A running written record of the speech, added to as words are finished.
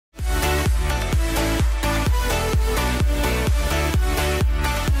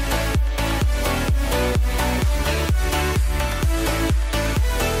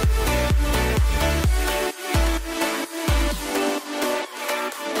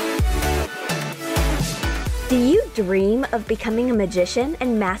Do you dream of becoming a magician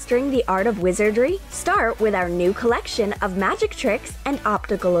and mastering the art of wizardry? Start with our new collection of magic tricks and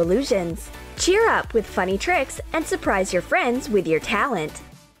optical illusions. Cheer up with funny tricks and surprise your friends with your talent.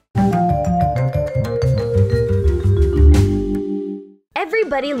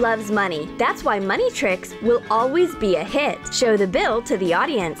 Everybody loves money. That's why money tricks will always be a hit. Show the bill to the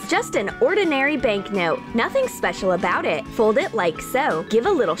audience. Just an ordinary banknote. Nothing special about it. Fold it like so. Give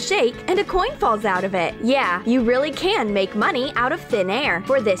a little shake and a coin falls out of it. Yeah, you really can make money out of thin air.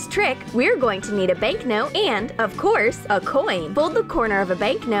 For this trick, we're going to need a banknote and, of course, a coin. Fold the corner of a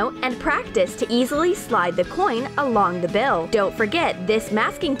banknote and practice to easily slide the coin along the bill. Don't forget this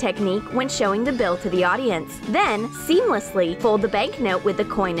masking technique when showing the bill to the audience. Then, seamlessly fold the banknote with the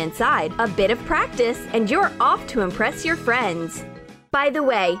coin inside. A bit of practice and you're off to impress your friends. By the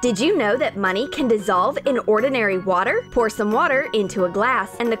way, did you know that money can dissolve in ordinary water? Pour some water into a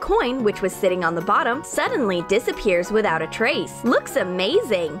glass and the coin, which was sitting on the bottom, suddenly disappears without a trace. Looks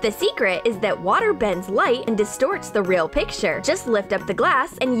amazing! The secret is that water bends light and distorts the real picture. Just lift up the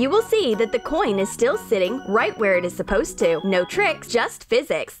glass and you will see that the coin is still sitting right where it is supposed to. No tricks, just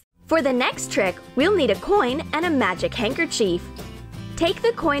physics. For the next trick, we'll need a coin and a magic handkerchief. Take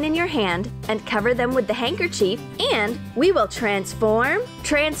the coin in your hand and cover them with the handkerchief and we will transform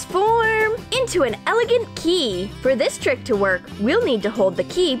into an elegant key. For this trick to work, we'll need to hold the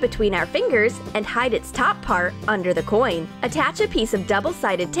key between our fingers and hide its top part under the coin. Attach a piece of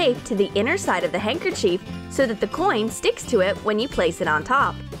double-sided tape to the inner side of the handkerchief so that the coin sticks to it when you place it on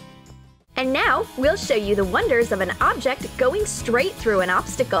top. And now, we'll show you the wonders of an object going straight through an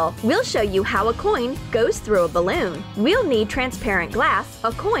obstacle. We'll show you how a coin goes through a balloon. We'll need transparent glass,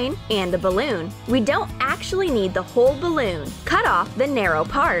 a coin, and a balloon. We don't actually need the whole balloon. Cut off the narrow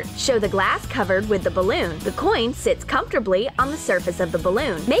part. Show the glass covered with the balloon. The coin sits comfortably on the surface of the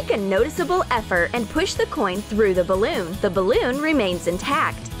balloon. Make a noticeable effort and push the coin through the balloon. The balloon remains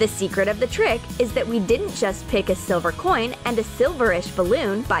intact. The secret of the trick is that we didn't just pick a silver coin and a silverish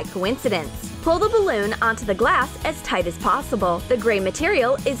balloon by coincidence. Pull the balloon onto the glass as tight as possible. The gray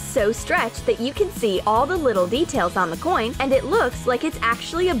material is so stretched that you can see all the little details on the coin and it looks like it's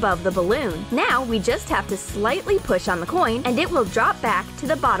actually above the balloon. Now we just have to slightly push on the coin and it will drop back to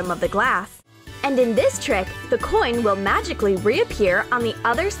the bottom of the glass. And in this trick, the coin will magically reappear on the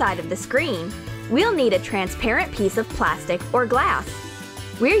other side of the screen. We'll need a transparent piece of plastic or glass.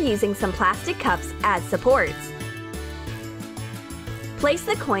 We're using some plastic cups as supports. Place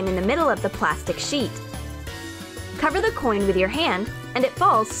the coin in the middle of the plastic sheet. Cover the coin with your hand and it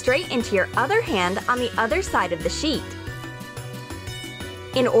falls straight into your other hand on the other side of the sheet.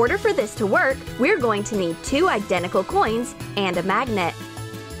 In order for this to work, we're going to need 2 identical coins and a magnet.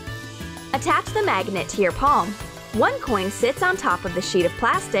 Attach the magnet to your palm. One coin sits on top of the sheet of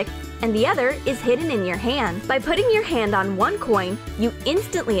plastic and the other is hidden in your hand. By putting your hand on one coin, you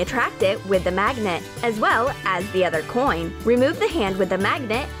instantly attract it with the magnet, as well as the other coin. Remove the hand with the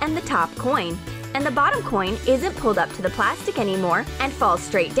magnet and the top coin, and the bottom coin isn't pulled up to the plastic anymore and falls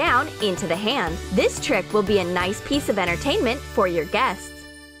straight down into the hand. This trick will be a nice piece of entertainment for your guests.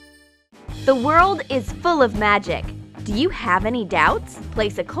 The world is full of magic. Do you have any doubts?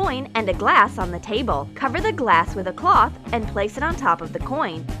 Place a coin and a glass on the table. Cover the glass with a cloth and place it on top of the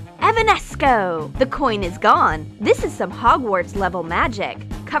coin. Evanesco! The coin is gone. This is some Hogwarts-level magic.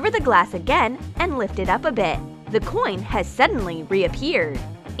 Cover the glass again and lift it up a bit. The coin has suddenly reappeared.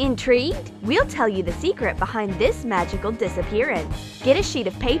 Intrigued? We'll tell you the secret behind this magical disappearance. Get a sheet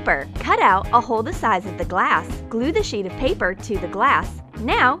of paper. Cut out a hole the size of the glass. Glue the sheet of paper to the glass.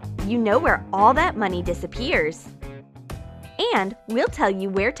 Now, you know where all that money disappears. And we'll tell you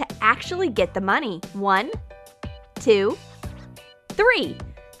where to actually get the money. 1, 2, 3.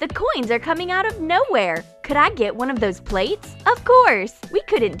 The coins are coming out of nowhere. Could I get one of those plates? Of course! We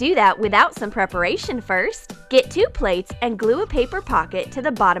couldn't do that without some preparation first. Get 2 plates and glue a paper pocket to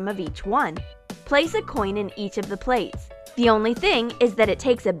the bottom of each one. Place a coin in each of the plates. The only thing is that it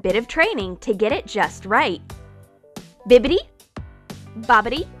takes a bit of training to get it just right. Bibbidi,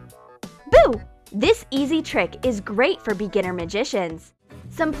 bobbidi, boo! This easy trick is great for beginner magicians.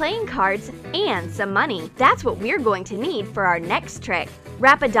 Some playing cards and some money. That's what we're going to need for our next trick.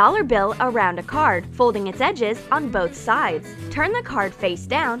 Wrap a dollar bill around a card, folding its edges on both sides. Turn the card face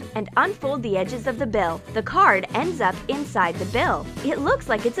down and unfold the edges of the bill. The card ends up inside the bill. It looks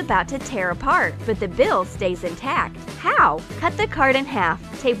like it's about to tear apart, but the bill stays intact. How? Cut the card in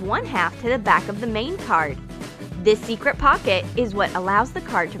half. Tape one half to the back of the main card. This secret pocket is what allows the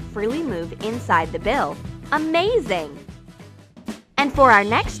card to freely move inside the bill. Amazing! And for our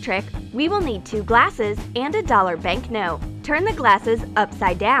next trick, we will need 2 glasses and a dollar banknote. Turn the glasses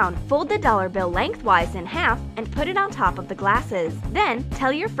upside down. Fold the dollar bill lengthwise in half and put it on top of the glasses. Then,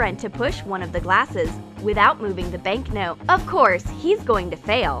 tell your friend to push one of the glasses without moving the banknote. Of course, he's going to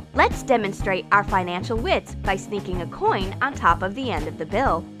fail. Let's demonstrate our financial wits by sneaking a coin on top of the end of the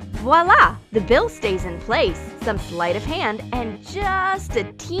bill. Voila! The bill stays in place. Some sleight of hand and just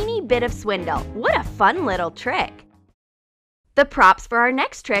a teeny bit of swindle. What a fun little trick! The props for our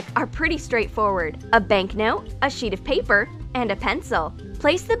next trick are pretty straightforward. A banknote, a sheet of paper, and a pencil.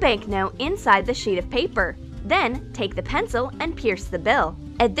 Place the banknote inside the sheet of paper. Then, take the pencil and pierce the bill.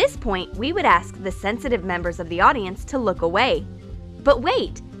 At this point, we would ask the sensitive members of the audience to look away. But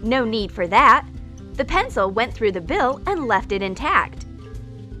wait, no need for that. The pencil went through the bill and left it intact.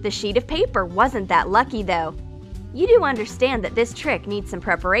 The sheet of paper wasn't that lucky though. You do understand that this trick needs some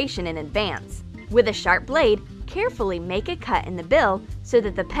preparation in advance. With a sharp blade, carefully make a cut in the bill so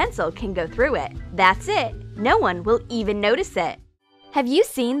that the pencil can go through it. That's it! No one will even notice it. Have you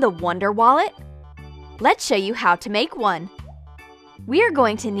seen the Wonder Wallet? Let's show you how to make one. We are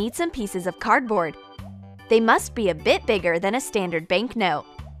going to need some pieces of cardboard. They must be a bit bigger than a standard banknote.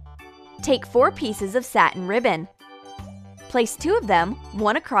 Take 4 pieces of satin ribbon. Place 2 of them,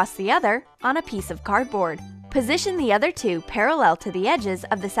 one across the other, on a piece of cardboard. Position the other 2 parallel to the edges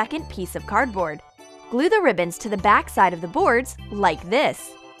of the second piece of cardboard. Glue the ribbons to the back side of the boards like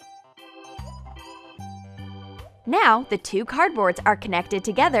this. Now, the 2 cardboards are connected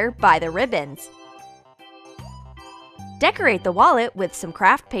together by the ribbons. Decorate the wallet with some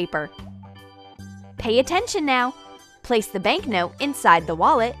craft paper. Pay attention now! Place the banknote inside the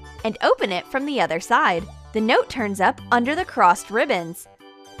wallet and open it from the other side. The note turns up under the crossed ribbons.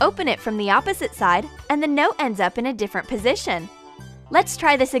 Open it from the opposite side and the note ends up in a different position. Let's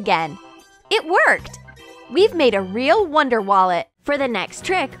try this again. It worked! We've made a real Wonder Wallet. For the next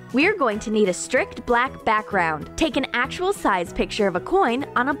trick, we're going to need a strict black background. Take an actual size picture of a coin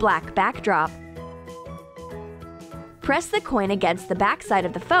on a black backdrop. Press the coin against the backside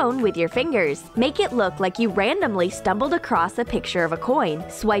of the phone with your fingers. Make it look like you randomly stumbled across a picture of a coin.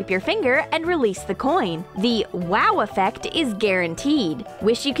 Swipe your finger and release the coin. The wow effect is guaranteed.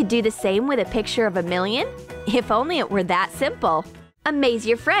 Wish you could do the same with a picture of a million? If only it were that simple. Amaze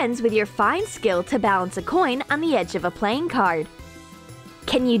your friends with your fine skill to balance a coin on the edge of a playing card.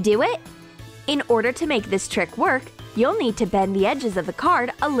 Can you do it? In order to make this trick work, you'll need to bend the edges of the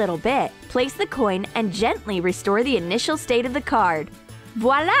card a little bit. Place the coin and gently restore the initial state of the card.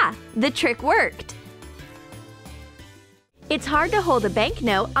 Voila! The trick worked! It's hard to hold a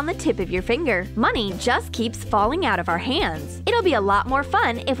banknote on the tip of your finger. Money just keeps falling out of our hands. It'll be a lot more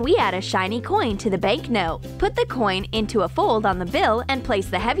fun if we add a shiny coin to the banknote. Put the coin into a fold on the bill and place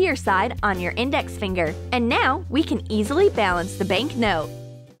the heavier side on your index finger. And now we can easily balance the banknote.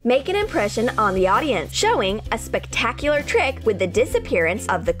 Make an impression on the audience, showing a spectacular trick with the disappearance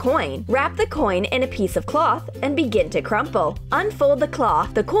of the coin. Wrap the coin in a piece of cloth and begin to crumple. Unfold the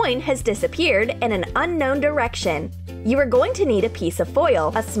cloth. The coin has disappeared in an unknown direction. You are going to need a piece of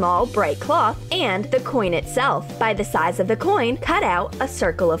foil, a small bright cloth, and the coin itself. By the size of the coin, cut out a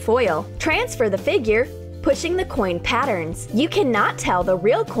circle of foil. Transfer the figure, pushing the coin patterns. You cannot tell the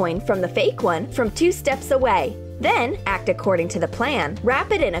real coin from the fake one from 2 steps away. Then, act according to the plan.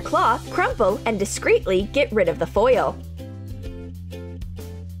 Wrap it in a cloth, crumple, and discreetly get rid of the foil.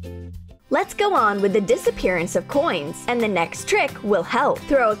 Let's go on with the disappearance of coins, and the next trick will help.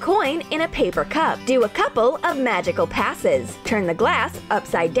 Throw a coin in a paper cup. Do a couple of magical passes. Turn the glass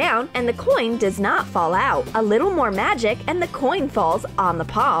upside down and the coin does not fall out. A little more magic and the coin falls on the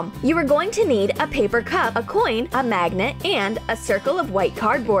palm. You are going to need a paper cup, a coin, a magnet, and a circle of white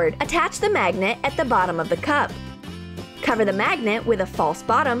cardboard. Attach the magnet at the bottom of the cup. Cover the magnet with a false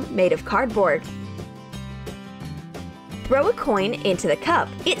bottom made of cardboard. Throw a coin into the cup.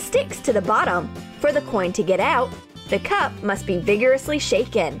 It sticks to the bottom. For the coin to get out, the cup must be vigorously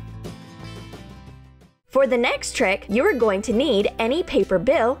shaken. For the next trick, you are going to need any paper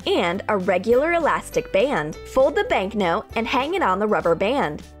bill and a regular elastic band. Fold the banknote and hang it on the rubber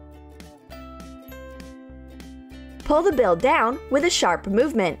band. Pull the bill down with a sharp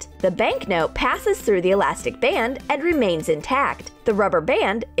movement. The banknote passes through the elastic band and remains intact. The rubber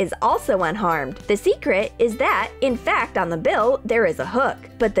band is also unharmed. The secret is that, in fact, on the bill there is a hook,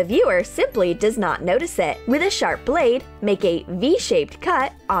 but the viewer simply does not notice it. With a sharp blade, make a V-shaped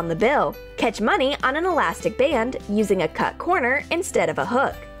cut on the bill. Catch money on an elastic band using a cut corner instead of a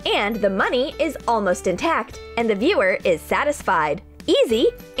hook. And the money is almost intact, and the viewer is satisfied. Easy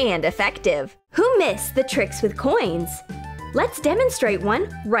and effective. Who missed the tricks with coins? Let's demonstrate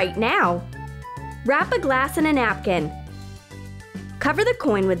one right now. Wrap a glass in a napkin. Cover the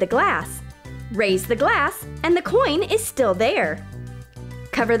coin with the glass. Raise the glass, and the coin is still there.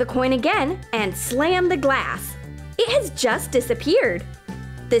 Cover the coin again and slam the glass. It has just disappeared.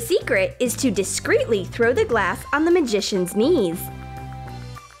 The secret is to discreetly throw the glass on the magician's knees.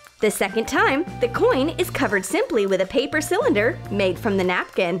 The second time, the coin is covered simply with a paper cylinder made from the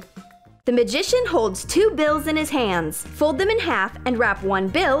napkin. The magician holds 2 bills in his hands. Fold them in half and wrap one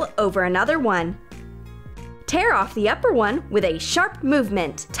bill over another one. Tear off the upper one with a sharp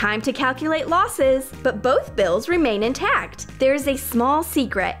movement. Time to calculate losses, but both bills remain intact. There is a small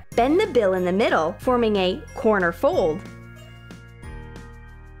secret. Bend the bill in the middle, forming a corner fold.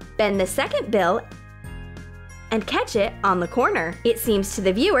 Bend the second bill and catch it on the corner. It seems to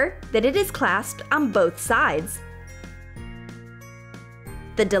the viewer that it is clasped on both sides.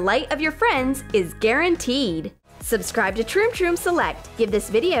 The delight of your friends is guaranteed. Subscribe to Troom Select, give this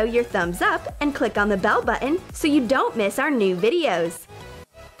video your thumbs up, and click on the bell button so you don't miss our new videos.